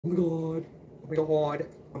Oh my god. Oh my god.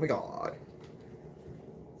 Oh my god.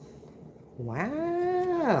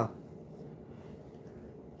 Wow.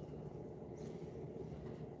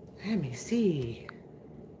 Let me see.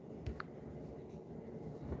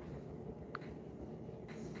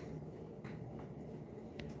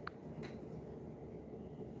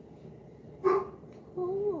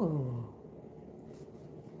 Oh.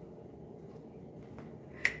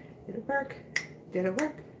 Did it work? Did it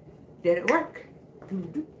work? Did it work?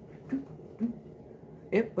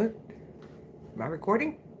 It worked. Am I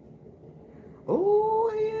recording? Oh,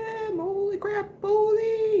 I am. Holy crap.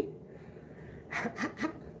 Holy.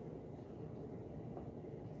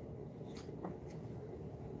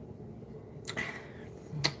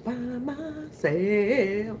 By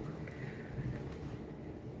myself.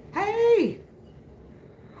 Hey.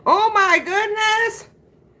 Oh my goodness.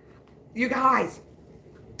 You guys.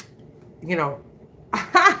 You know.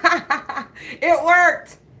 It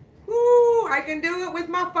worked. Woo, I can do it with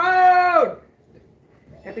my phone.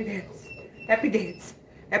 Happy dance. Happy dance.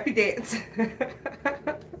 Happy dance.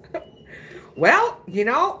 Well, you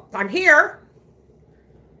know, I'm here.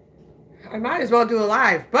 I might as well do a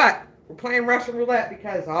live, but we're playing Russian roulette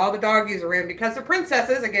because all the doggies are in because they're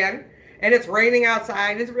princesses again, and it's raining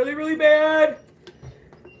outside. It's really, really bad.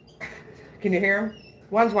 Can you hear him?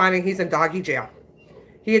 One's whining. He's in doggy jail.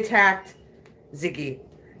 He attacked Ziggy,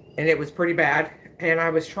 and it was pretty bad. And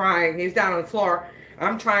I was trying. He's down on the floor.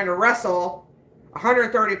 I'm trying to wrestle a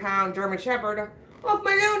 130-pound German Shepherd off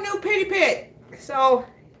my little new pitty pit. So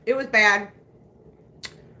it was bad.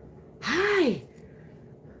 Hi.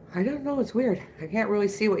 I don't know. It's weird. I can't really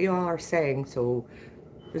see what you all are saying. So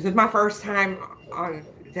this is my first time on.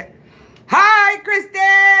 Hi,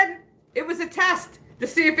 Kristen. It was a test to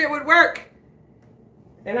see if it would work.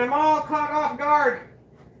 And I'm all caught off guard.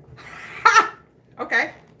 Ha!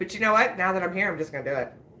 Okay. But you know what? Now that I'm here, I'm just going to do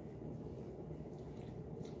it.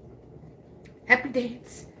 Happy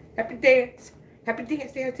dance. Happy dance. Happy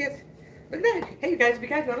dance, dance, dance. Look at that. Hey, you guys, have you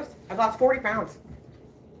guys noticed? I've lost 40 pounds.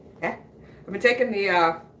 Yeah. I've been taking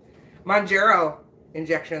the Monjero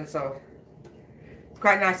injection, so it's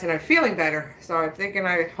quite nice, and I'm feeling better. So I'm thinking,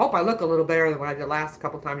 I hope I look a little better than what I did last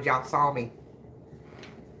couple times y'all saw me.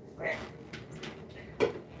 Okay.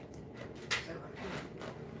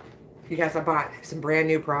 You guys, I bought some brand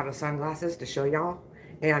new Prada sunglasses to show y'all,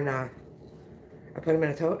 and I put them in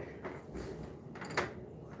a tote. I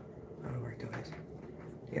don't know where a tote is.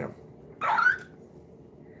 You know.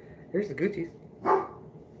 Here's the Gucci's. A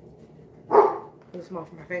little small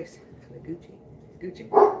for my face. The Gucci. Gucci.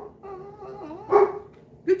 Oh,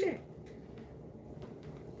 Gucci.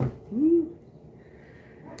 Woo.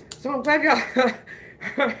 So I'm glad y'all.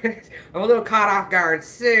 I'm a little caught off guard,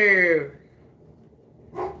 so.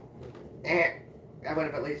 I would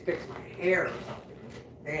have at least fixed my hair or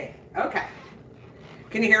something. Okay.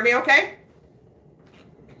 Can you hear me okay?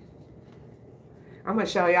 I'm going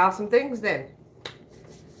to show y'all some things then.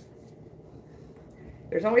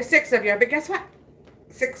 There's only 6 of you, but guess what?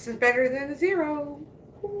 6 is better than a 0.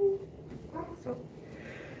 So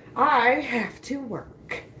I have to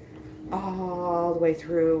work all the way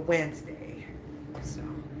through Wednesday. So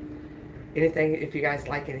anything, if you guys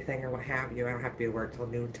like anything or what have you, I don't have to be to work till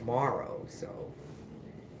noon tomorrow. So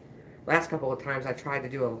last couple of times I tried to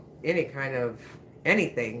do any kind of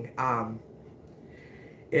anything.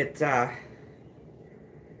 It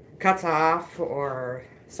cuts off or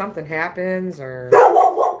something happens or...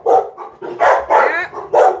 Yeah.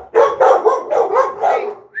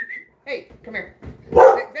 Hey, come here.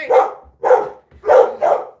 Hey.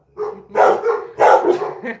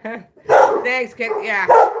 Thanks, kid. Yeah.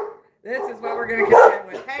 This is what we're going to contend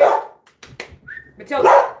with. Hey,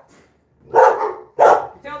 Matilda.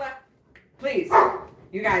 Matilda, please.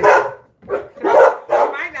 You guys. I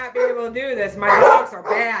might not be able to do this. My dogs are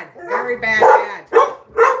bad. Very bad.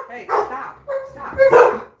 Hey, stop. Stop.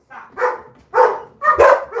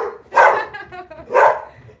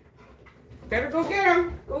 Better go get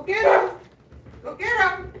him. Go get him. Go get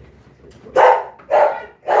him.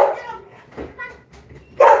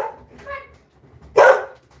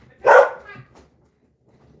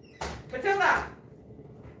 Matilda,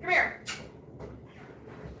 come here.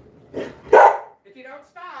 If you don't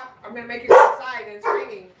stop, I'm going to make you go outside and it's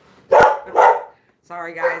raining.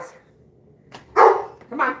 Sorry, guys.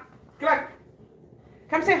 Come on. Come on.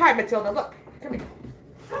 Come say hi, Matilda. Look. Come here.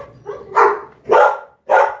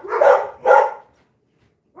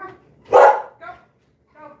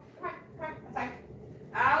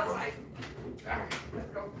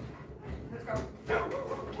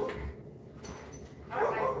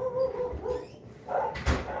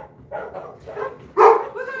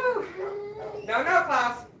 No,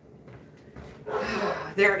 Klaus.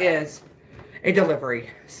 there is a delivery.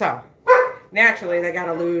 So, naturally, they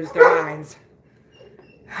gotta lose their minds.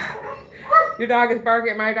 Your dog is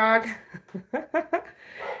barking at my dog.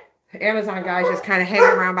 Amazon guys just kind of hanging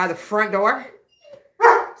around by the front door.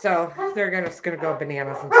 So, they're just gonna go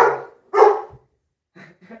bananas inside.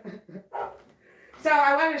 So,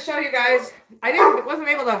 I wanted to show you guys, I wasn't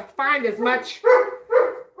able to find as much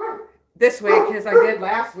this week as I did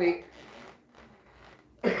last week.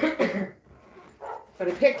 But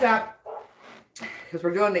I picked up, because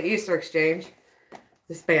we're doing the Easter exchange,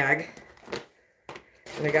 this bag.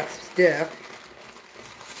 And I got some stiff.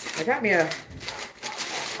 I got me a,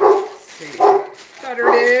 let's see,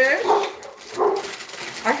 butter dish.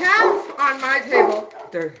 I have on my table,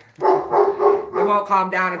 it won't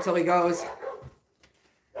calm down until he goes.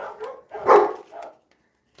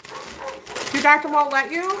 Your doctor won't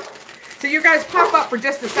let you? So you guys pop up for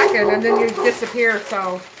just a second and then you disappear,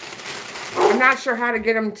 so I'm not sure how to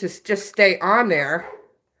get them to just stay on there.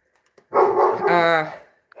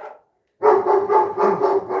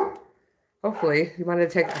 Hopefully, you wanted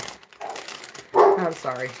to take I'm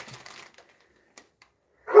sorry.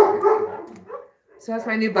 So that's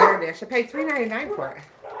my new butter dish. I paid $3.99 for it.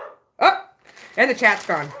 Oh, and the chat's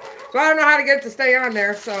gone. So I don't know how to get it to stay on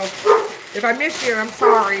there, so if I miss you, I'm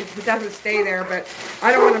sorry. It doesn't stay there, but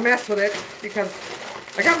I don't want to mess with it because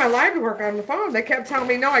I got my live work on the phone. They kept telling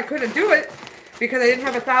me, no, I couldn't do it because I didn't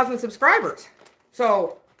have 1,000 subscribers.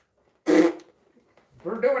 So,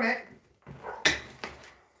 we're doing it.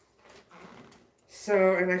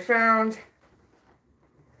 So, and I found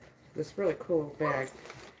this really cool bag.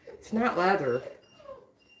 It's not leather,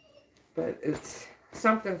 but it's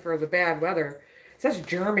something for the bad weather. It says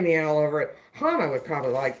Germany all over it. Hannah would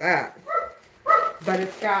probably like that. But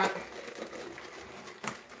it's got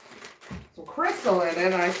some crystal in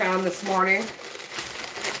it I found this morning.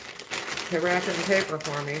 They wrapped it in paper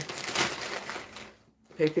for me.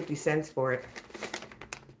 Paid 50 cents for it.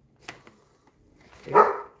 See?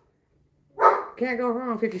 Can't go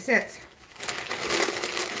wrong, 50 cents.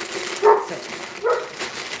 So,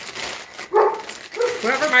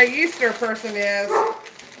 whoever my Easter person is,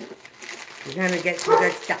 you're going to get some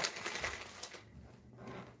good stuff.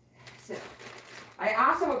 So, I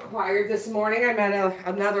also acquired this morning, I met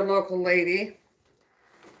another local lady.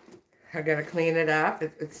 I'm going to clean it up.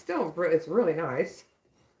 It's still, it's really nice.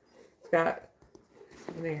 It's got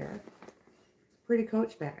some there. Pretty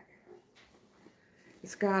Coach bag.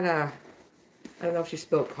 It's got a, I don't know if she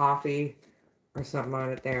spilled coffee or something on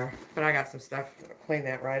it there, but I got some stuff. I'll clean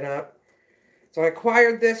that right up. So I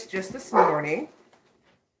acquired this just this morning.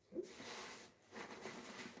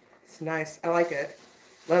 It's nice. I like it.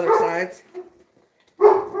 Leather sides.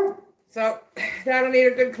 So that'll need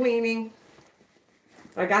a good cleaning.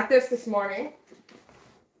 I got this morning.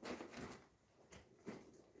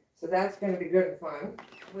 So that's going to be good and fun.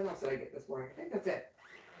 What else did I get this morning? I think that's it.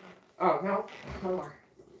 Oh, no. One more.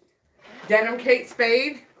 Denim Kate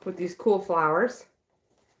spade with these cool flowers.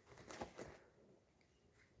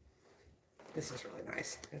 This is really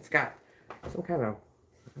nice. It's got some kind of,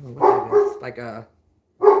 I don't know what that is, like a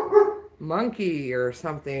monkey or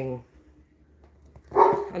something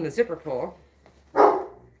on the zipper pull.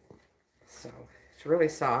 So it's really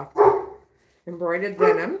soft. Embroidered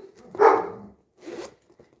denim.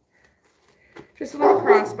 Just a little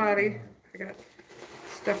crossbody. I got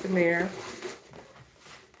stuff in there.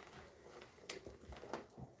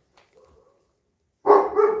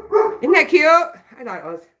 Isn't that cute? I thought it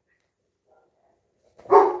was.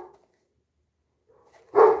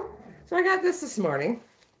 So I got this morning.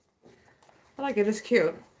 I like it. It's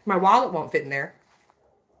cute. My wallet won't fit in there.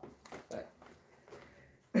 But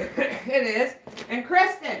it is. And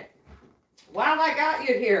Kristen, while I got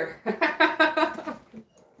you here,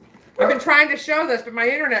 I've been trying to show this, but my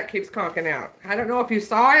internet keeps conking out. I don't know if you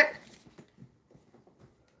saw it.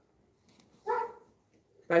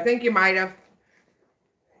 But I think you might have.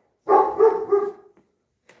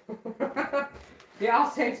 The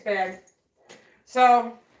All Saints bag.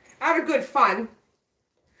 So, out of good fun,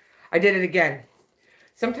 I did it again.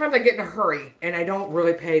 Sometimes I get in a hurry and I don't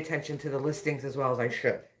really pay attention to the listings as well as I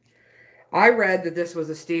should. I read that this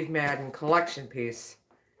was a Steve Madden collection piece.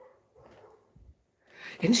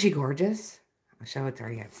 Isn't she gorgeous? I'll show it to her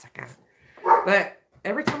in a second. But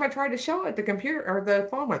every time I tried to show it, the computer or the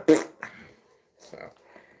phone went. So,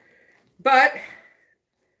 but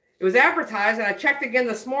it was advertised, and I checked again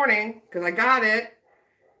this morning because I got it,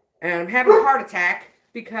 and I'm having a heart attack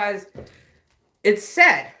because it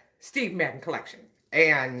said Steve Madden collection,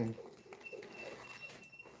 and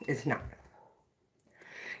it's not.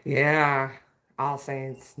 Yeah, All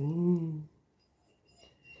Saints.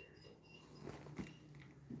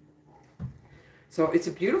 So it's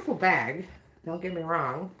a beautiful bag. Don't get me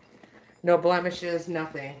wrong. No blemishes,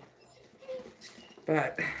 nothing.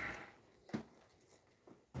 But,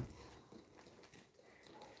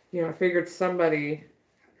 you know, I figured somebody,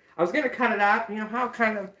 I was going to cut it up. You know how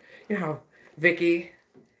kind of, you know, Vicky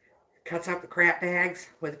cuts up the crap bags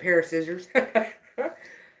with a pair of scissors. I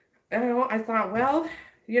thought, well,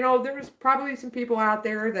 you know, there's probably some people out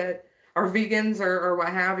there that are vegans or what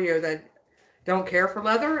have you that don't care for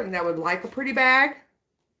leather and that would like a pretty bag.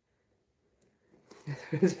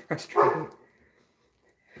 It's frustrating.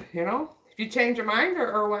 You know, if you change your mind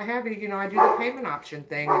or what have you, you know, I do the payment option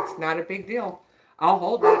thing. It's not a big deal. I'll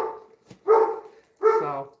hold it.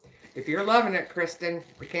 So, if you're loving it, Kristen,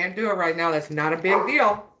 we can't do it right now. That's not a big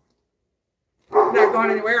deal. I'm not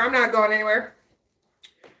going anywhere. I'm not going anywhere.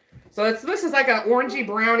 So this is like an orangey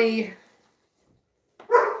brownie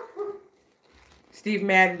Steve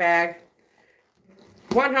Madden bag.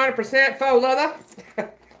 100% faux leather.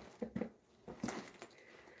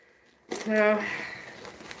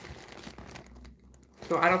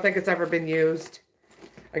 So I don't think it's ever been used.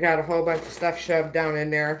 I got a whole bunch of stuff shoved down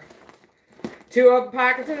in there. 2 open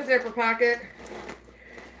pockets and a zipper pocket.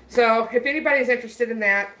 So if anybody's interested in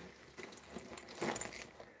that,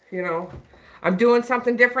 you know, I'm doing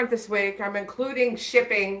something different this week. I'm including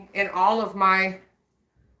shipping in all of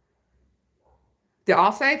the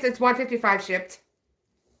All Saints. It's $155 shipped.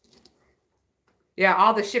 Yeah,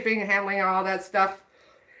 all the shipping and handling, all that stuff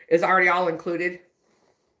is already all included.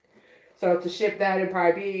 So to ship that, it'd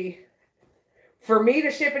probably be, for me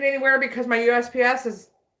to ship it anywhere, because my USPS is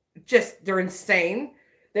just, they're insane.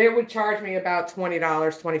 They would charge me about $20,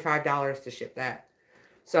 $25 to ship that.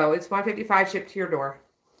 So it's $155 shipped to your door.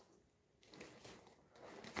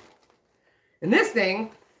 And this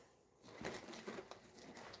thing,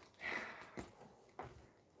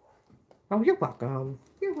 oh, you're welcome.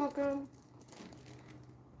 You're welcome.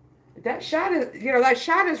 That shot is, you know, that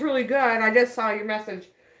shot is really good. I just saw your message.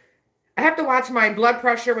 I have to watch my blood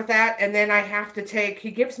pressure with that, and then I have to take, he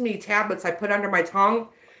gives me tablets I put under my tongue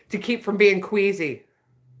to keep from being queasy.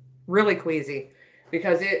 Really queasy.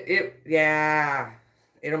 Because yeah,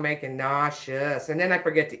 it'll make you nauseous. And then I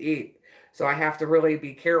forget to eat. So I have to really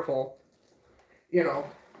be careful, you know,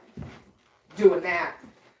 doing that.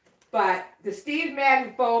 But the Steve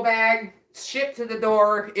Madden faux bag, shipped to the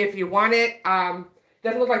door if you want it.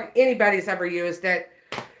 Doesn't look like anybody's ever used it.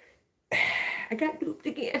 I got duped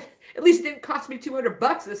again. At least it didn't cost me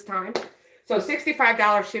 $200 this time. So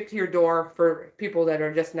 $65 shipped to your door for people that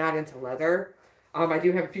are just not into leather. I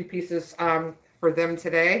do have a few pieces for them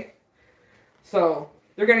today. So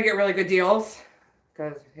they're going to get really good deals.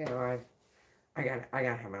 Because, you know, I gotta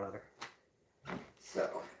have my leather.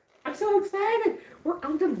 So, I'm so excited. We're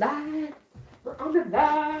on the line. We're on the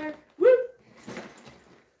line. Woo!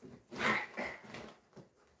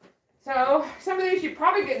 So, some of these you're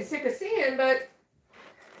probably getting sick of seeing, but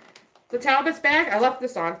the Talbots bag, I left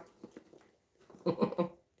this on. There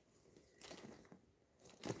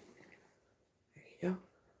you go.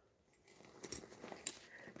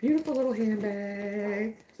 Beautiful little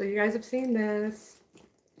handbag. So you guys have seen this.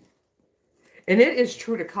 And it is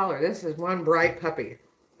true to color. This is one bright puppy.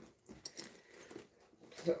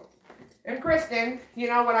 So, and Kristen, you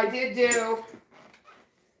know what I did do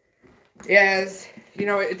is, you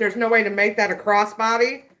know, there's no way to make that a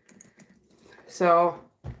crossbody. So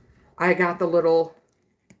I got the little,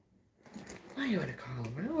 what do you want to call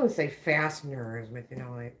them? I don't want to say fasteners, but you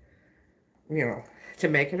know, like, you know, to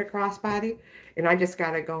make it a crossbody. And I just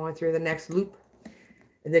got it going through the next loop.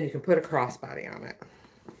 And then you can put a crossbody on it.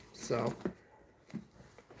 So,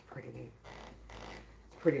 pretty neat.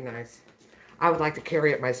 Pretty nice. I would like to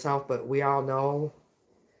carry it myself, but we all know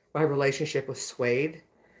my relationship with suede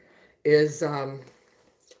is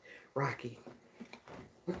rocky.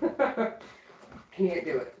 Can't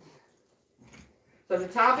do it. So the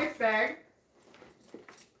Talbots bag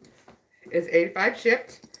is $85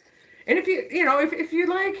 shipped. And if you know, if you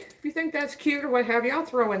like, if you think that's cute or what have you, I'll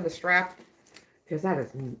throw in the strap because that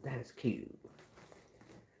is cute.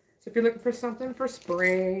 So if you're looking for something for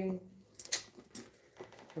spring,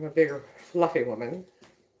 I'm a bigger fluffy woman.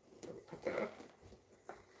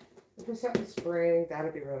 For something spring,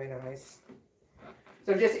 that'd be really nice.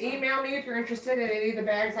 So just email me if you're interested in any of the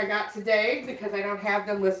bags I got today, because I don't have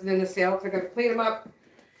them listed in the sale because I'm going to clean them up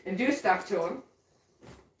and do stuff to them.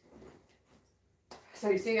 So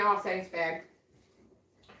you see the All Saints bag.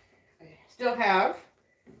 I still have,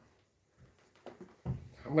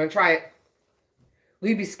 I'm going to try it,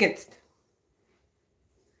 Liebeskind.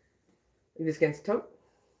 Liebeskind tote.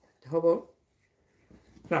 Hobo.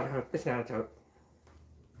 No, it's not a tote.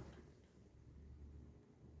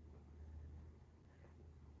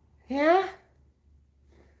 Yeah.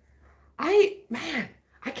 Man,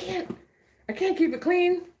 I can't keep it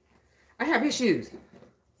clean. I have issues.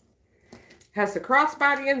 Has the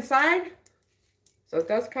crossbody inside. So it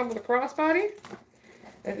does come with a crossbody.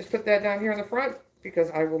 I just put that down here in the front because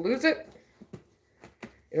I will lose it.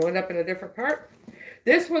 It'll end up in a different part.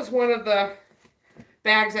 This was one of the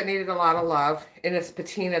bags that needed a lot of love, and it's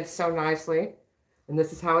patinaed so nicely. And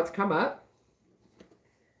this is how it's come up.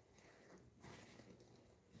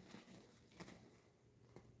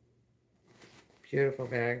 Beautiful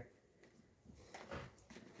bag.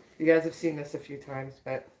 You guys have seen this a few times,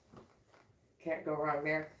 but can't go wrong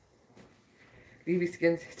there.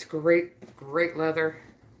 Liebeskind, it's great leather.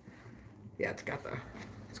 Yeah,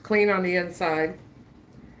 it's clean on the inside.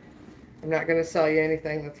 I'm not going to sell you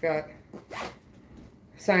anything that's got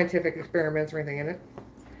scientific experiments or anything in it.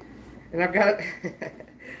 And I've got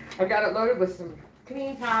it loaded with some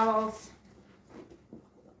clean towels.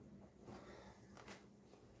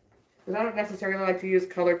 Because I don't necessarily like to use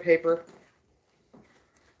colored paper.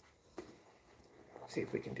 Let's see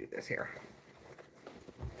if we can do this here.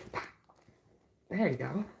 There you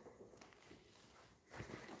go.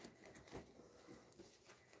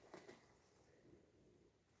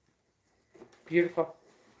 Beautiful.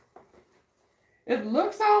 It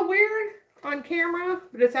looks all weird on camera,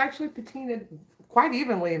 but it's actually patinaed quite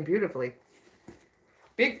evenly and beautifully.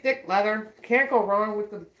 Big, thick leather. Can't go wrong with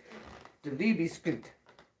the Liebeskind.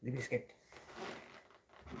 Liebeskind.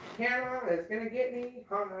 Camera is going to get me,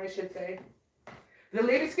 I should say. The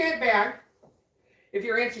Liebeskind bag. If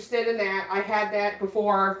you're interested in that, I had that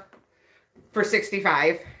before for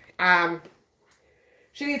 $65.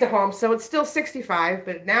 She needs a home, so it's still $65,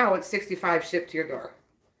 but now it's $65 shipped to your door.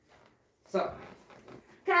 So,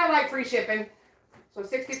 kind of like free shipping. So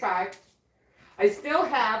 $65. I still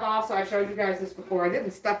have, also, I showed you guys this before. I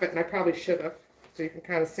didn't stuff it, and I probably should have, so you can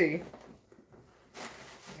kind of see.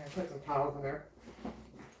 I put some towels in there.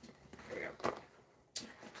 There we go.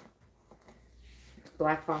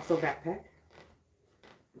 Black fossil backpack.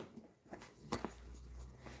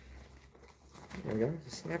 There we go,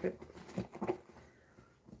 just snap it.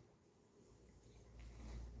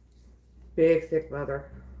 Big, thick leather.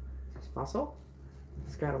 It's fossil.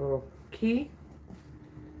 It's got a little key.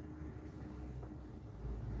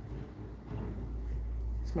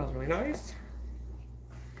 Smells really nice.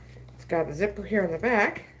 It's got a zipper here in the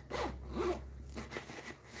back.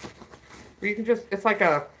 You can just, it's like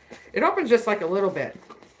it opens just like a little bit.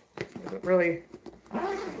 It doesn't really,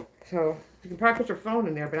 so you can probably put your phone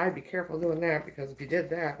in there, but I'd be careful doing that because if you did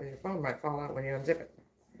that, then your phone might fall out when you unzip it.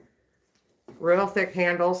 Real thick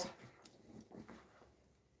handles.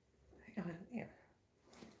 Yeah.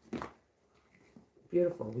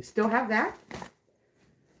 Beautiful. We still have that.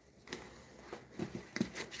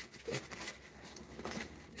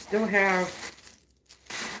 Still have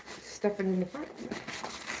stuffing in the front.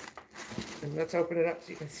 And let's open it up so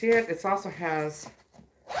you can see it. It also has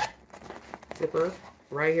zipper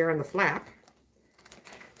right here on the flap.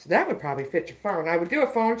 So that would probably fit your phone. I would do a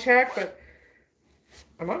phone check, but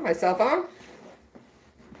I'm on my cell phone.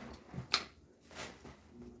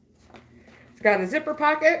 It's got a zipper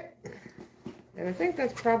pocket. And I think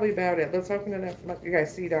that's probably about it. Let's open it up and let you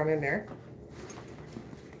guys see down in there.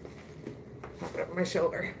 Pop it up my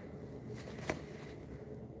shoulder.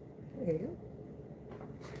 There you go.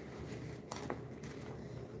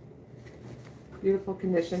 Beautiful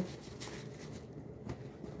condition.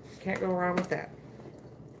 Can't go wrong with that.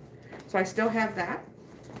 So I still have that.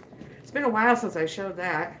 It's been a while since I showed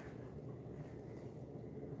that.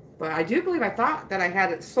 But I do believe I thought that I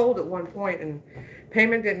had it sold at one point and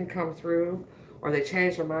payment didn't come through, or they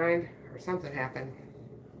changed their mind, or something happened.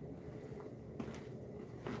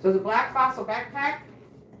 So the black fossil backpack,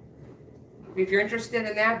 if you're interested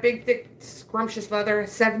in that, big, thick, scrumptious leather,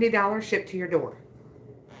 $70 shipped to your door.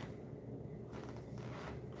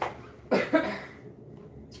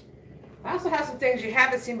 I also have some things you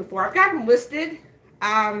haven't seen before. I've got them listed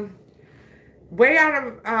way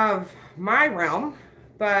out of my realm,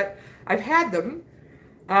 but I've had them.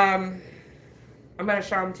 I'm going to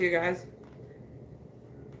show them to you guys.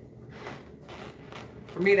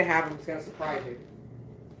 For me to have them is going to surprise you.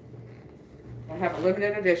 I have a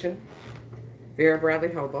limited edition Vera Bradley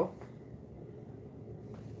hobo.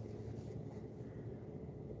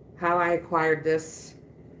 How I acquired this,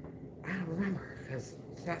 I don't remember, because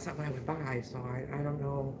it's not something I would buy, so I don't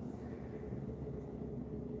know.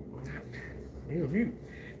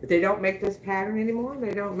 But they don't make this pattern anymore.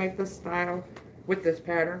 They don't make this style with this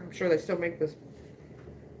pattern. I'm sure they still make this.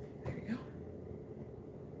 There you go.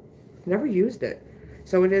 Never used it.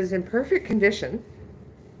 So it is in perfect condition.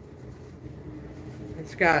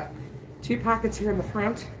 It's got 2 pockets here in the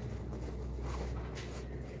front.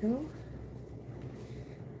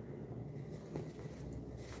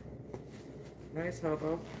 Nice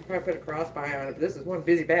hobo. You probably put a crossbar on it, but this is one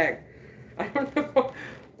busy bag. I don't know.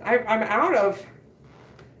 I'm out of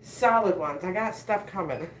solid ones. I got stuff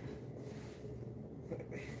coming.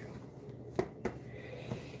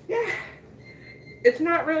 Yeah. It's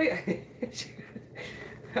not really...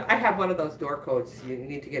 I have one of those door codes. You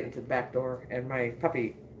need to get into the back door, and my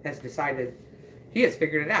puppy has decided he has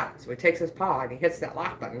figured it out. So he takes his paw and he hits that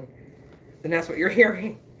lock button, and that's what you're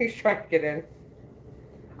hearing. He's trying to get in.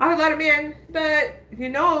 I would let him in, but you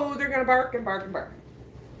know they're gonna bark and bark and bark.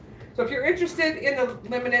 So if you're interested in the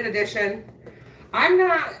limited edition, I'm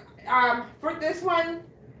not for this one.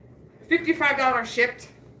 $55 shipped.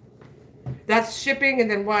 That's shipping, and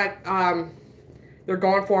then what they're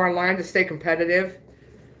going for online to stay competitive.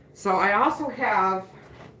 So I also have,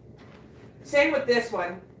 same with this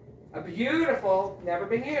one, a beautiful, never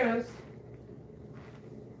been used,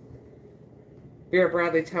 Vera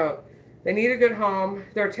Bradley tote. They need a good home.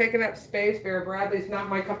 They're taking up space. Vera Bradley's not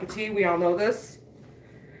my cup of tea. We all know this.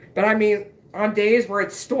 But I mean, on days where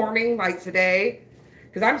it's storming, like today,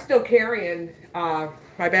 because I'm still carrying my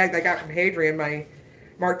bag that I got from Hadrian, my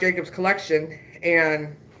Marc Jacobs collection,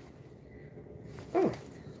 and oh,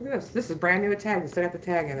 look at this. This is brand new tag. It's still got the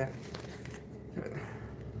tag in it.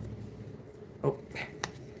 Oh,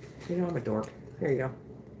 you know I'm a dork. There you go.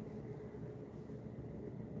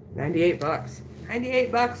 98 bucks.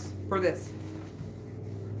 98 bucks for this.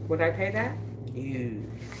 Would I pay that? You.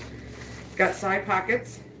 Got side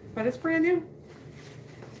pockets, but it's brand new.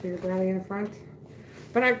 Vera Bradley in the front.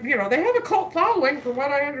 But you know, they have a cult following from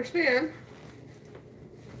what I understand.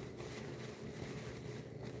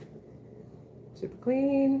 Super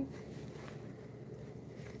clean.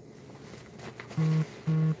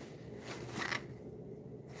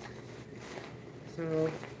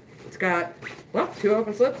 So it's got, well, 2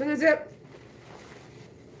 open slips and a zip.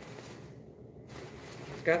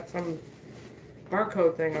 It's got some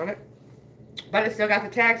barcode thing on it, but it's still got the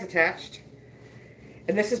tags attached.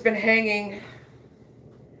 And this has been hanging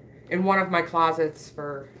in one of my closets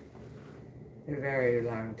for a very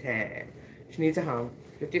long time. She needs a home.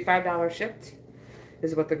 $55 shipped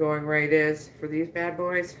is what the going rate is for these bad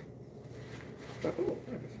boys. But, ooh,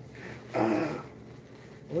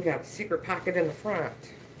 we got a secret pocket in the front.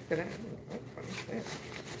 Look at that.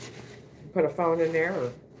 Put a phone in there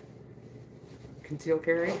or conceal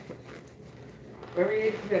carry. Wherever you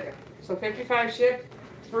need to fit it. So 55 shipped.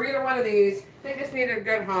 For either one of these, they just needed a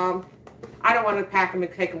good home. I don't want to pack them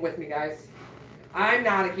and take them with me, guys. I'm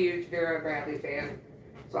not a huge Vera Bradley fan,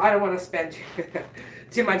 so I don't want to spend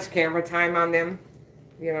too much camera time on them.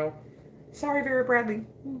 You know, sorry, Vera Bradley,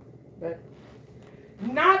 but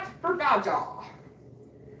not for Dodgel.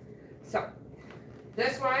 So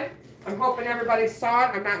this one, I'm hoping everybody saw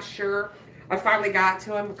it. I'm not sure. I finally got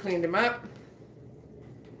to him, cleaned him up.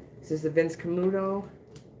 This is the Vince Camuto.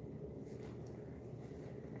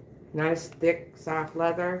 Nice, thick, soft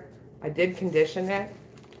leather. I did condition it.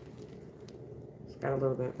 It's got a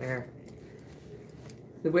little bit there.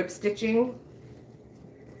 The whip stitching.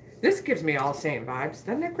 This gives me All Saint vibes.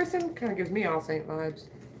 Doesn't it, Kristen? Kind of gives me All Saint vibes.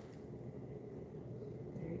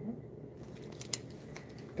 There you go.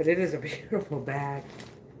 But it is a beautiful bag.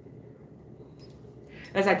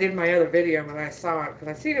 As I did my other video when I saw it, because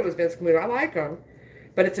I seen it was Vince Camuto. I like them.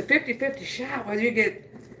 But it's a 50-50 shot, whether you get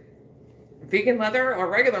vegan leather or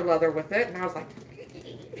regular leather with it. And I was like,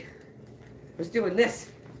 I was doing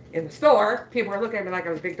this in the store. People were looking at me like I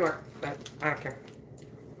was a big dork, but I don't care.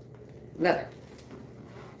 Leather.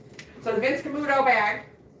 So the Vince Camuto bag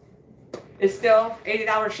is still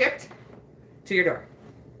 $80 shipped to your door.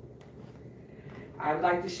 I'd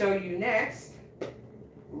like to show you next.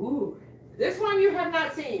 Ooh, this one you have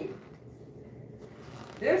not seen.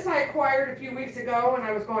 This I acquired a few weeks ago when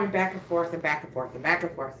I was going back and forth and back and forth and back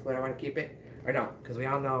and forth. Whether I want to keep it or no, because we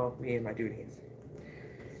all know me and my doonies.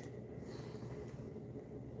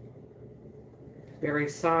 Very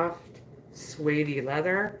soft, suede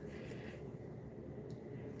leather.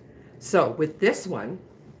 So with this one,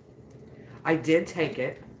 I did take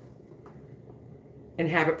it and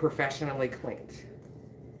have it professionally cleaned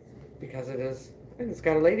because it is, and it's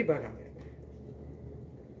got a ladybug on it.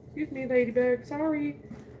 Excuse me, ladybug, sorry.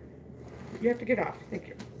 You have to get off, thank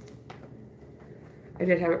you. I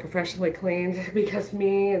did have it professionally cleaned because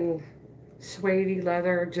me and suede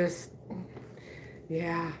leather just,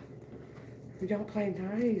 yeah, we don't play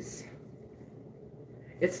nice.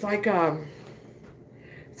 It's like a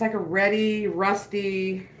ready,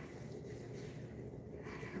 rusty,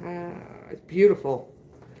 it's beautiful.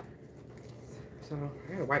 So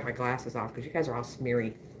I gotta wipe my glasses off because you guys are all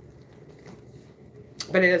smeary.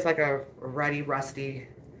 But it is like a ruddy, rusty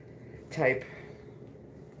type.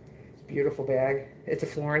 Beautiful bag. It's a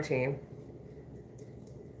Florentine.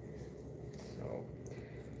 So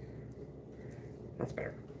that's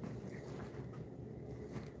better.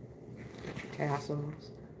 Got your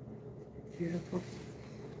tassels. Beautiful.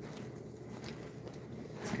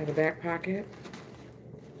 It's got a back pocket.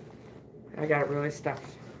 I got it really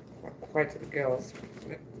stuffed quite to the gills.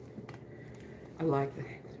 I like that.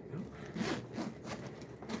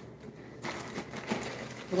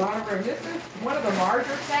 A lot of room. This is one of the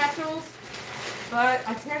larger satchels, but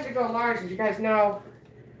I tend to go large. As you guys know,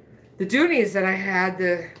 the Dooneys that I had,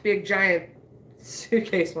 the big giant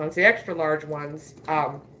suitcase ones, the extra large ones,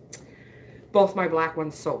 both my black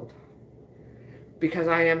ones sold. Because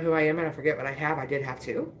I am who I am and I forget what I have, I did have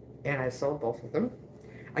two, and I sold both of them.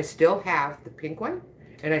 I still have the pink one,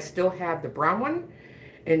 and I still have the brown one,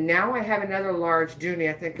 and now I have another large Dooney.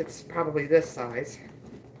 I think it's probably this size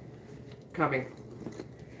coming.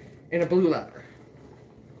 In a blue leather.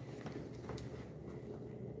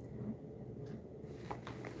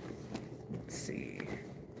 Let's see.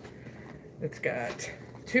 It's got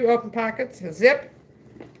 2 open pockets, a zip.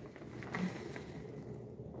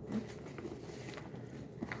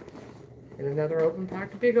 And another open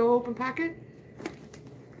pocket, big old open pocket.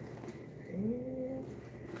 And...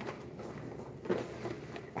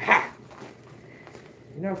 aha!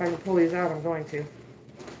 You know, if I can pull these out, I'm going to.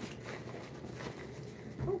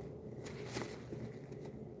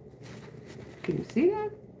 Can you see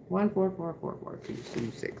that? 1, 4, 4, 4, 4, 2,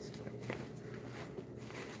 2, 6.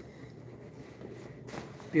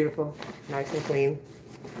 Beautiful, nice and clean.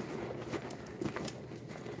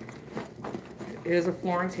 It is a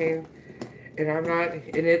Florentine, and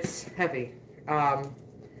it's heavy.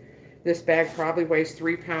 This bag probably weighs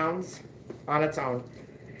 3 pounds on its own,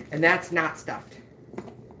 and that's not stuffed.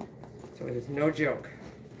 So it is no joke.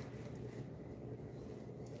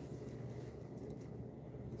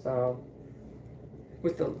 So,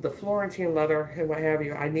 with the Florentine leather and what have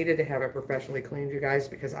you, I needed to have it professionally cleaned, you guys,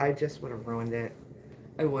 because I just would have ruined it.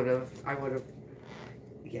 I would have,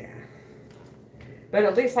 yeah. But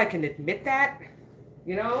at least I can admit that,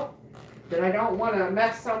 you know, that I don't want to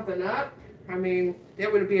mess something up. I mean,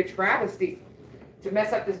 it would be a travesty to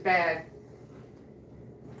mess up this bag.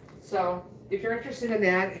 So, if you're interested in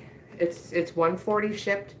that, it's $140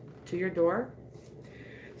 shipped to your door.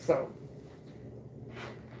 So,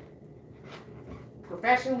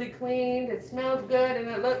 professionally cleaned, it smells good, and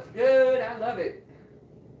it looks good. I love it.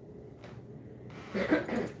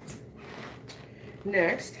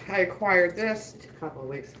 Next, I acquired this a couple of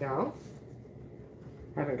weeks ago.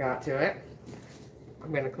 Haven't got to it.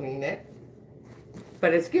 I'm going to clean it.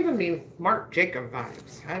 But it's giving me Marc Jacob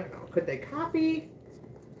vibes. I don't know. Could they copy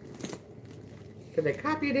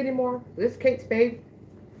it anymore? This Kate Spade.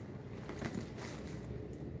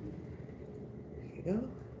 There you go.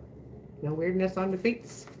 No weirdness on the feet.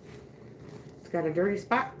 It's got a dirty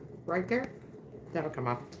spot right there. That'll come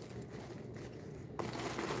off.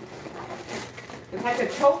 It's like a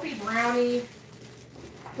Taupe brownie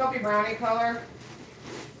color.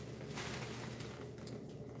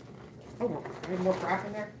 Oh, I have more crap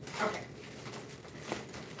in there. Okay.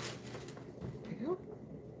 There you go.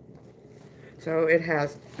 So it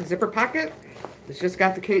has a zipper pocket. It's just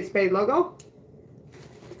got the Kate Spade logo.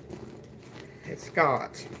 It's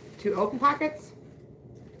got 2 open pockets,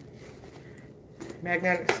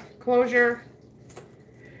 magnetic closure.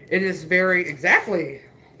 It is very exactly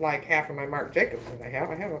like half of my Marc Jacobs that I have.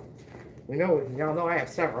 Y'all know I have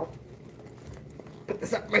several. Put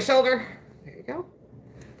this up my shoulder. There you go.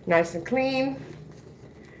 Nice and clean.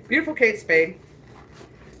 Beautiful Kate Spade.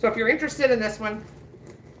 So if you're interested in this one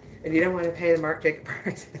and you don't want to pay the Marc Jacob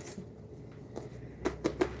prices,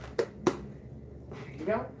 there you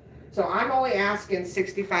go. So I'm only asking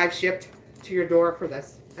 $65 shipped to your door for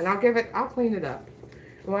this. And I'll clean it up.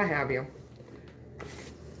 What have you.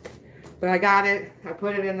 But I got it. I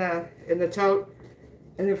put it in the tote.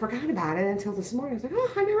 And I forgot about it until this morning. I was like,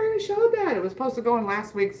 oh, I never even showed that. It was supposed to go in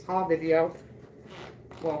last week's haul video.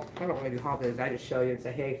 Well, I don't really do haul videos. I just show you and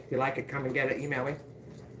say, hey, if you like it, come and get it. Email me.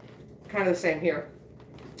 Kind of the same here.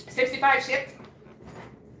 65 shipped.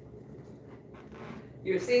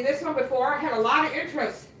 You've seen this one before. I had a lot of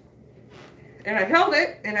interest. And I held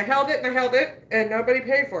it, and I held it, and I held it, and nobody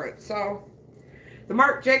paid for it. So, the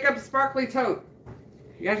Marc Jacob Sparkly Tote.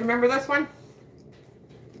 You guys remember this one?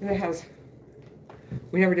 And it has...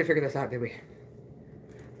 we never did figure this out, did we?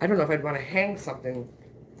 I don't know if I'd want to hang something.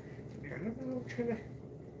 I don't know.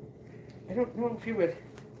 I don't know if you would...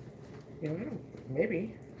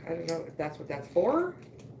 maybe. I don't know if that's what that's for.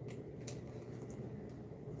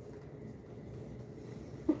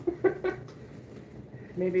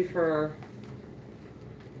 Maybe for,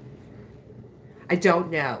 I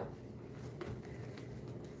don't know.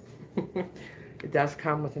 It does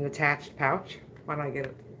come with an attached pouch. Why don't I get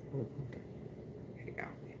it? There you go.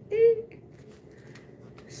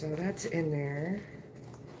 So that's in there.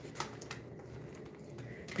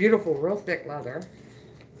 Beautiful, real thick leather.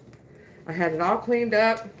 I had it all cleaned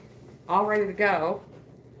up, all ready to go.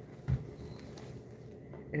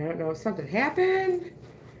 And I don't know if something happened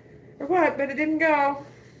or what, but it didn't go.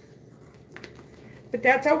 But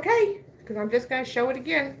that's okay, because I'm just going to show it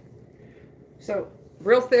again. So,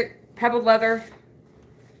 real thick pebbled leather.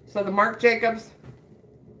 So the Marc Jacobs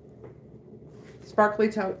sparkly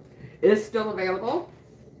tote is still available.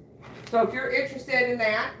 So if you're interested in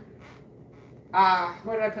that,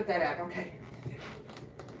 where did I put that at? Okay.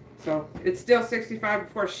 So it's still $65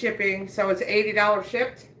 before shipping, so it's $80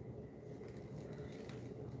 shipped.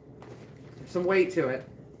 Some weight to it.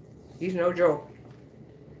 He's no joke.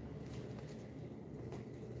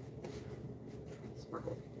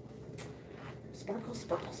 Sparkle. Sparkle,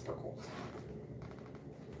 sparkle, sparkle.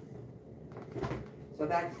 So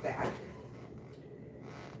that's that.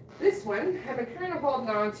 This one I've been kind of holding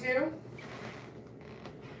on to.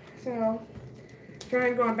 So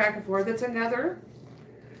trying going back and forth. It's another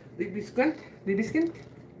Liebeskind.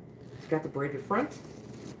 It's got the braided front.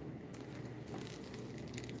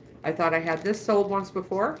 I thought I had this sold once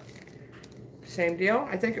before. Same deal.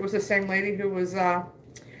 I think it was the same lady who was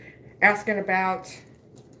asking about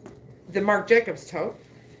the Marc Jacobs tote.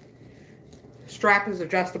 Strap is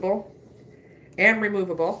adjustable and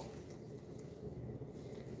removable.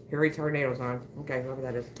 Harry Tornado's on. Okay, whoever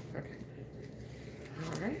that is. Okay.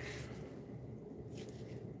 All right.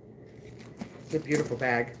 It's a beautiful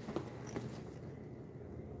bag.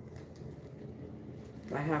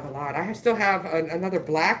 I have a lot. I still have another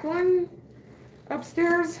black one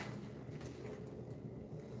upstairs.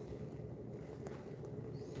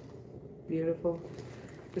 Beautiful.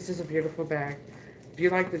 This is a beautiful bag. If you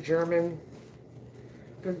like the German,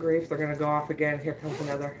 good grief, they're going to go off again. Here comes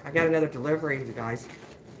another. I got another delivery, you guys.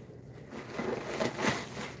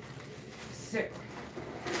 Sick.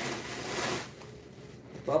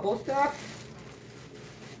 Bubble stuff.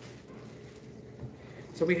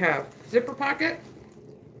 So we have zipper pocket,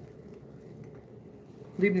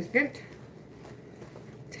 Liebeskind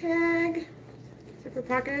tag, zipper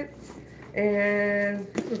pocket, and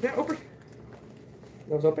is that open?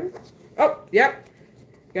 Those open? Oh, yep.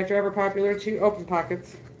 Got your ever popular 2 open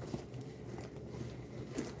pockets.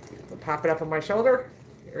 I'll pop it up on my shoulder.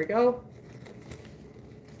 There we go.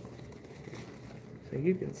 So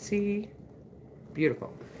you can see,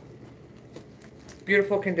 beautiful.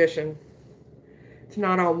 Beautiful condition. It's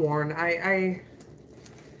not all worn. I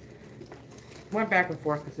went back and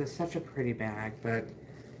forth because it's such a pretty bag, but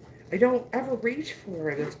I don't ever reach for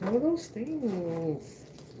it. It's one of those things,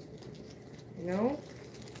 you know?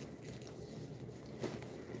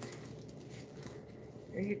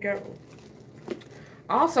 There you go.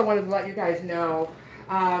 I also wanted to let you guys know,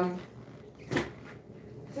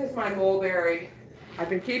 this is my mulberry. I've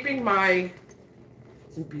been keeping my,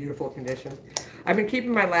 it's in beautiful condition. I've been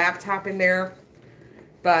keeping my laptop in there,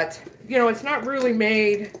 but, you know, it's not really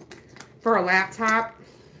made for a laptop.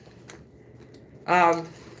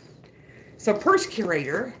 So Purse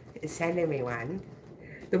Curator is sending me one.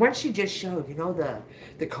 The one she just showed, you know,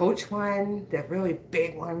 the Coach one, the really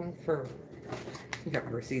big one for, I got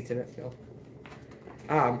my receipts in it still.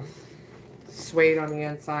 Suede on the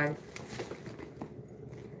inside.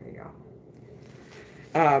 There you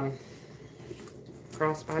go.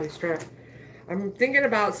 Crossbody strap. I'm thinking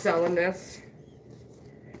about selling this.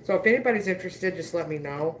 So if anybody's interested, just let me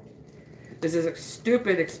know. This is a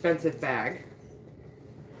stupid expensive bag.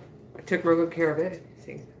 I took real good care of it.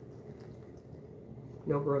 See,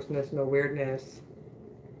 no grossness, no weirdness.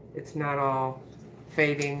 It's not all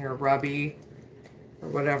fading or rubby or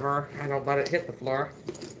whatever. I don't let it hit the floor.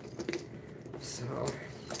 So,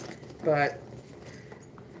 but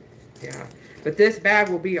yeah. But this bag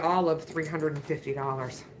will be all of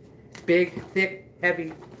 $350. Big, thick,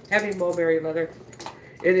 heavy mulberry leather.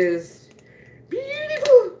 It is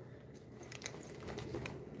beautiful.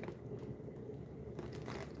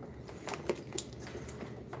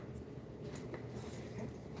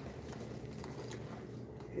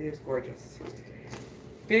 It is gorgeous.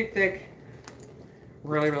 Big, thick,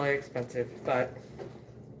 really, really expensive, but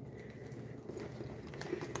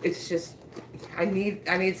it's just, I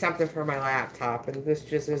need something for my laptop, and this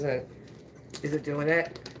just isn't doing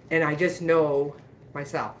it. And I just know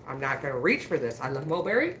myself. I'm not going to reach for this. I love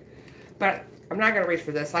mulberry, but I'm not going to reach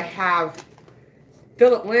for this. I have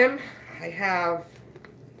Phillip Lim. I have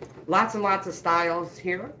lots and lots of styles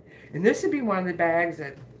here. And this would be one of the bags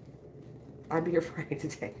that I'd be afraid to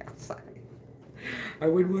take outside. I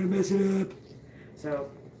wouldn't want to mess it up. So,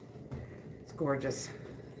 it's gorgeous.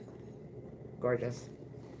 Gorgeous.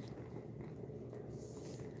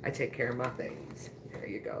 I take care of my things. There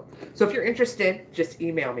you go. So if you're interested, just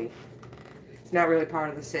email me. It's not really part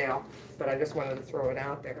of the sale, but I just wanted to throw it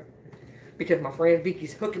out there because my friend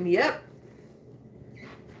Vicky's hooking me up.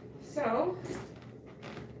 So,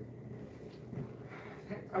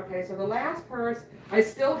 okay, so the last purse, I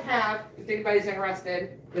still have, if anybody's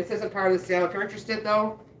interested, this isn't part of the sale. If you're interested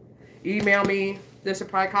though, email me. This would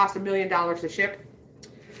probably cost $1 million to ship.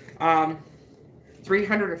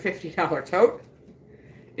 $350 tote.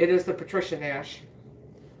 It is the Patricia Nash.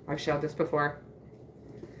 I've showed this before.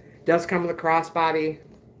 Does come with a crossbody.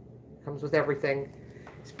 Comes with everything.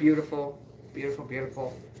 It's beautiful, beautiful,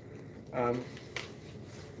 beautiful.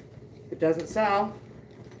 It doesn't sell.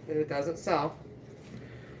 It doesn't sell.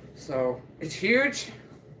 So it's huge.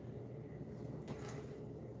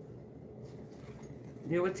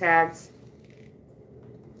 New with tags.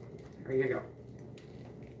 There you go.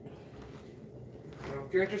 So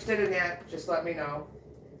if you're interested in that, just let me know.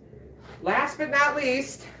 Last but not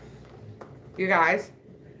least, you guys,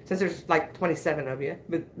 since there's like 27 of you,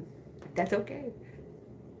 but that's okay.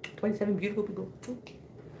 27 beautiful people.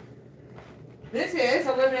 This is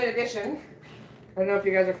a limited edition. I don't know if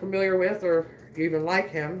you guys are familiar with or even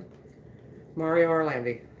like him. Mario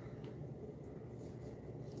Orlandi.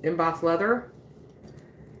 Embossed leather.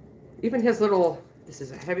 Even his little, this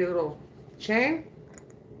is a heavy little chain.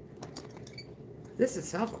 This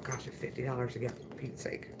itself will cost you $50 to get, for Pete's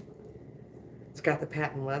sake. It's got the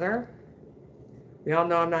patent leather. We all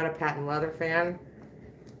know I'm not a patent leather fan.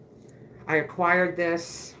 I acquired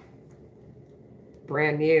this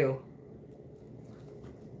brand new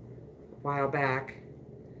a while back.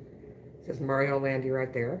 It says Mario Orlandi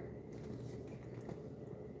right there.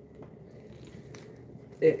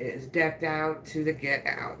 It is decked out to the get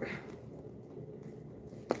out.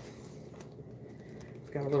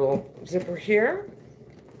 It's got a little zipper here.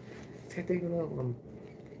 It's got the little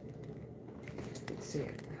let's see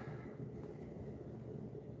it.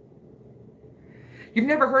 You've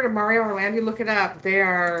never heard of Mario Orlandi? Look it up. They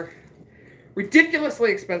are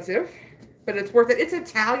ridiculously expensive, but it's worth it. It's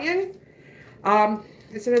Italian.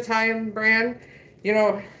 It's an Italian brand, you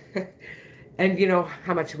know, and you know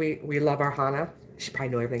how much we love our Hana. You should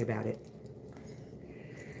probably know everything about it.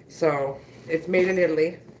 So it's made in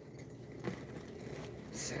Italy.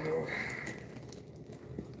 So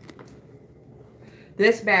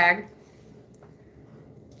this bag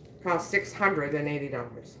costs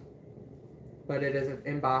 $680. But it is an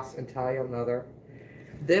embossed Italian leather.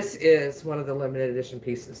 This is one of the limited edition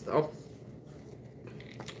pieces, though.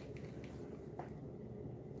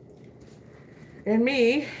 And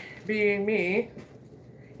me, being me,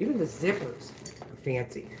 even the zippers are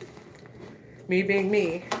fancy. Me being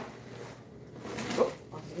me, oh,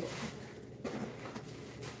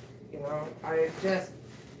 you know, I'm just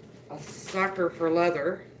a sucker for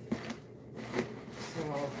leather.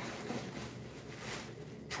 So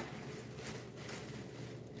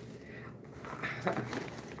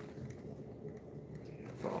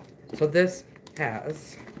so this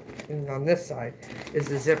has, and on this side is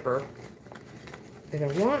the zipper. And I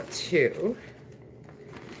want to,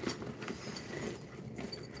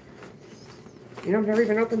 you know, I've never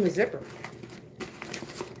even opened the zipper.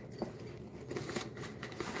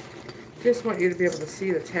 Just want you to be able to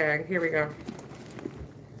see the tag. Here we go.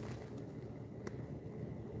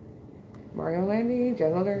 Mario Orlandi,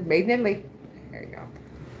 Jen Leather, made in Italy. There you go.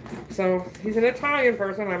 So he's an Italian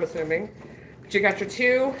person, I'm assuming. But you got your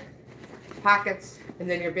two pockets and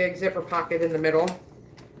then your big zipper pocket in the middle.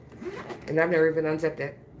 And I've never even unzipped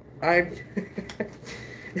it.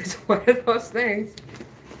 It's one of those things.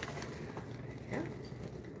 Yeah.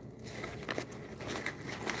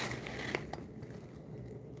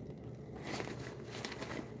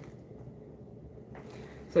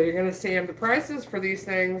 So you're going to see the prices for these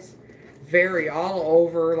things vary all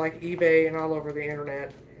over, like eBay and all over the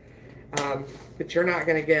internet. But you're not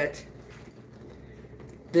going to get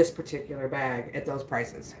this particular bag at those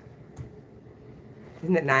prices.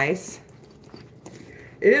 Isn't it nice?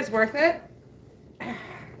 It is worth it.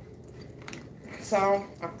 So,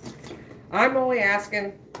 I'm only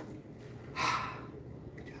asking.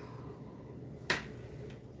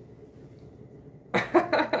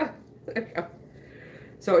 There you go.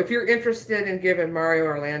 So, if you're interested in giving Mario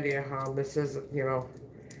Orlandi a home, this is, you know,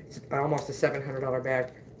 It's almost a $700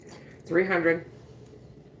 bag. $300.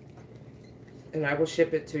 And I will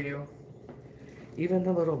ship it to you. Even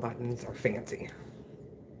the little buttons are fancy.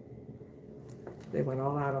 They went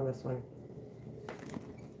all out on this one.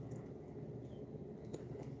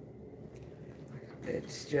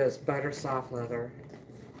 It's just butter soft leather.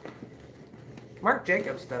 Marc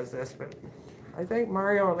Jacobs does this, but I think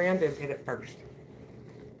Mario Orlandi did it first.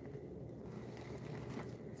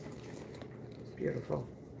 It's beautiful.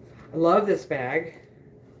 I love this bag,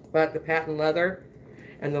 but the patent leather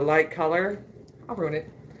and the light color, I'll ruin it.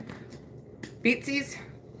 Beatsies.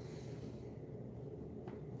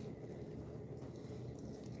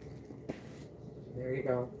 There you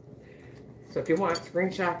go. So if you want,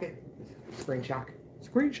 screenshot it. Screenshot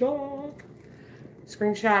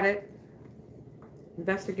it,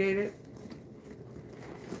 investigate it.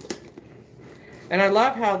 And I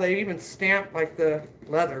love how they even stamp like the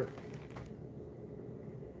leather.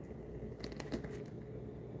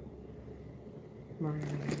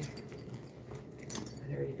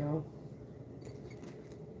 There you go.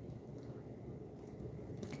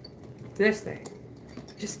 This thing,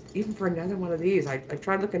 just even for another one of these, I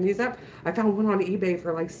tried looking these up. I found one on eBay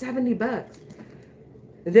for like 70 bucks.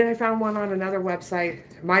 And then I found one on another website.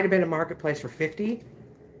 It might have been a marketplace for 50.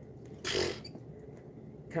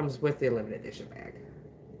 Comes with the limited edition bag.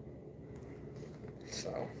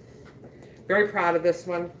 So, very proud of this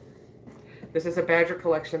one. This is a Badger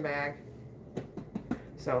collection bag.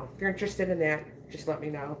 So, if you're interested in that, just let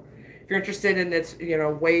me know. If you're interested in it's, you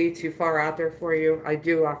know, way too far out there for you, I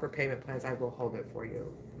do offer payment plans. I will hold it for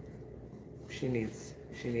you. She needs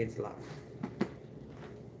love.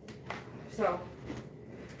 So,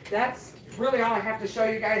 that's really all I have to show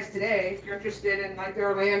you guys today. If you're interested in like the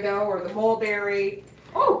Orlando or the Mulberry.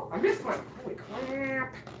 Oh, I missed one. Holy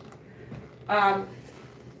crap. If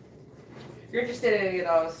you're interested in any of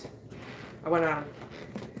those, I went on.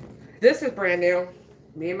 This is brand new.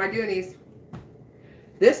 Me and my doonies.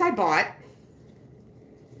 This I bought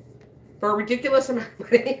for a ridiculous amount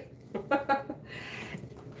of money. My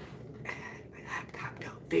laptop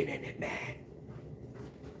don't fit in it, man.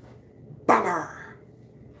 Bummer.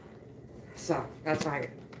 So that's why I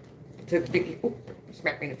took Vicky. Oh,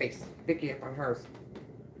 smacked me in the face. Vicky up on hers.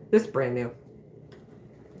 This is brand new.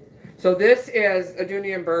 So this is a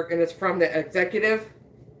Dooney and Bourke, and it's from the Executive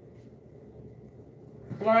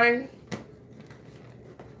line.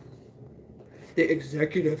 The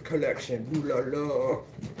Executive collection. Ooh la la.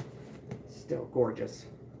 Still gorgeous.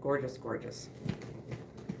 Gorgeous, gorgeous.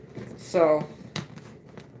 So,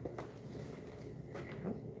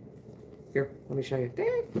 here, let me show you.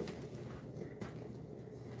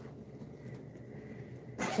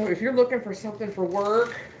 So if you're looking for something for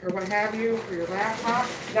work or what have you, for your laptop.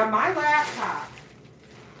 Now my laptop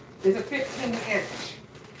is a 15-inch.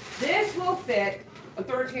 This will fit a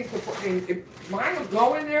 13th to 14. Mine will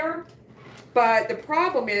go in there, but the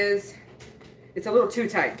problem is it's a little too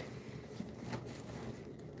tight.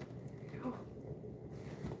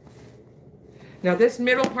 Now this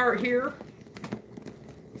middle part here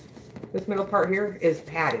is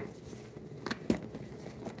padded.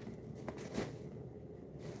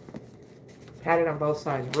 Padded on both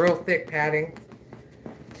sides, real thick padding.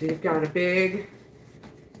 So you've got a big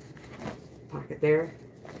pocket there,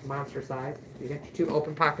 monster size. You got your two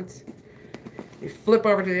open pockets. You flip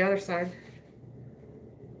over to the other side.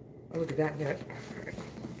 Oh, look at that in a minute.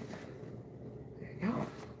 There you go.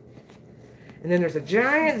 And then there's a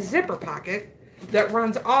giant zipper pocket that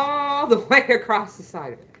runs all the way across the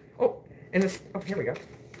side of it. Oh, and this, oh, here we go.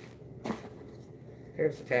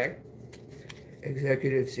 Here's the tag.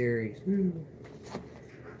 Executive Series. So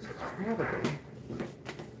it's probably,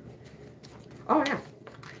 oh yeah.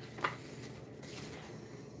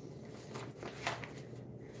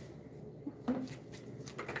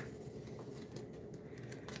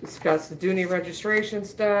 It's got the Dooney registration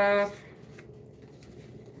stuff.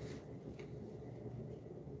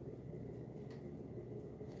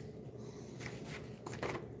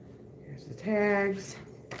 Here's the tags.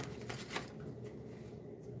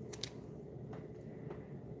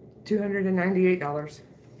 $298.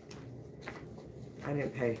 I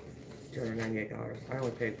didn't pay $298. I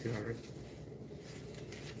only paid $200.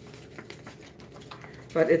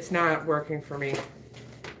 But it's not working for me.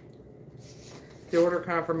 The order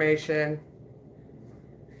confirmation.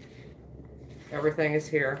 Everything is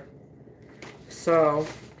here. So,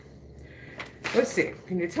 let's see.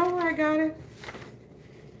 Can you tell where I got it?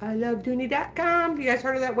 ilovedooney.com. You guys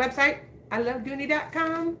heard of that website?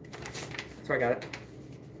 ilovedooney.com. That's where I got it.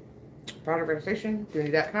 Product registration,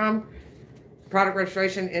 dooney.com. Product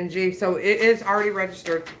registration, NG. So it is already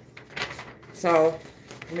registered. So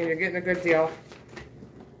I mean, you're getting a good deal.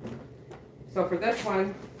 So for this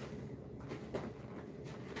one,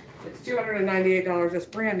 it's $298. It's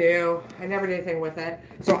brand new. I never did anything with it.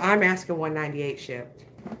 So I'm asking $198 shipped.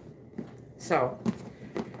 So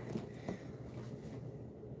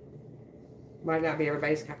might not be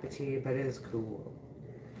everybody's cup of tea, but it is cool.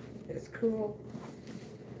 It's cool.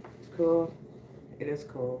 It's cool. It is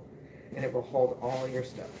cool. And it will hold all your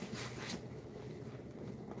stuff.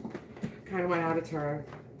 Kind of went out of turn,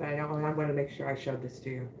 but I want to make sure I showed this to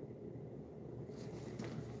you.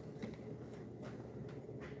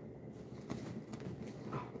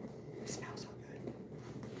 Oh, it smells so good.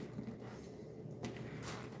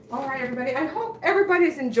 All right, everybody. I hope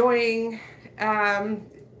everybody's enjoying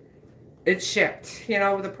it shipped, you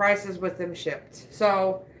know, the prices with them shipped.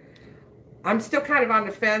 So I'm still kind of on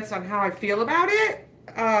the fence on how I feel about it.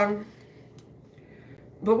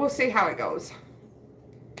 But we'll see how it goes.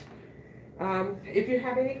 If you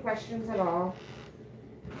have any questions at all,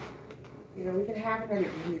 you know, we can have it on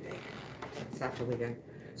your email. Satchel again.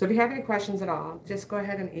 So if you have any questions at all, just go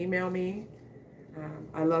ahead and email me.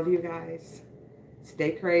 I love you guys.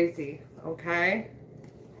 Stay crazy, okay?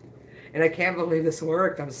 And I can't believe this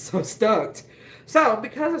worked. I'm so stoked. So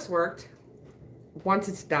because this worked, once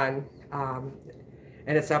it's done, and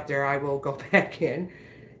it's up there, I will go back in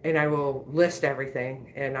and I will list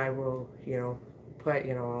everything, and I will, you know, put,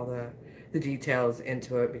 you know, all the details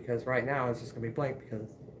into it, because right now it's just gonna be blank because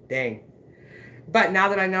dang. But now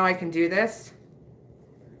that I know I can do this,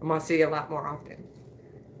 I'm gonna see you a lot more often.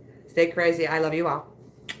 Stay crazy. I love you all.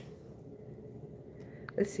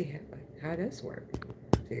 Let's see how this works.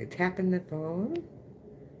 So you're tapping the phone.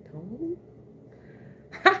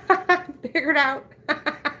 Figured out.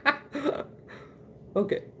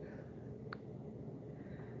 Okay.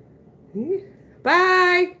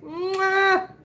 Bye. Mwah.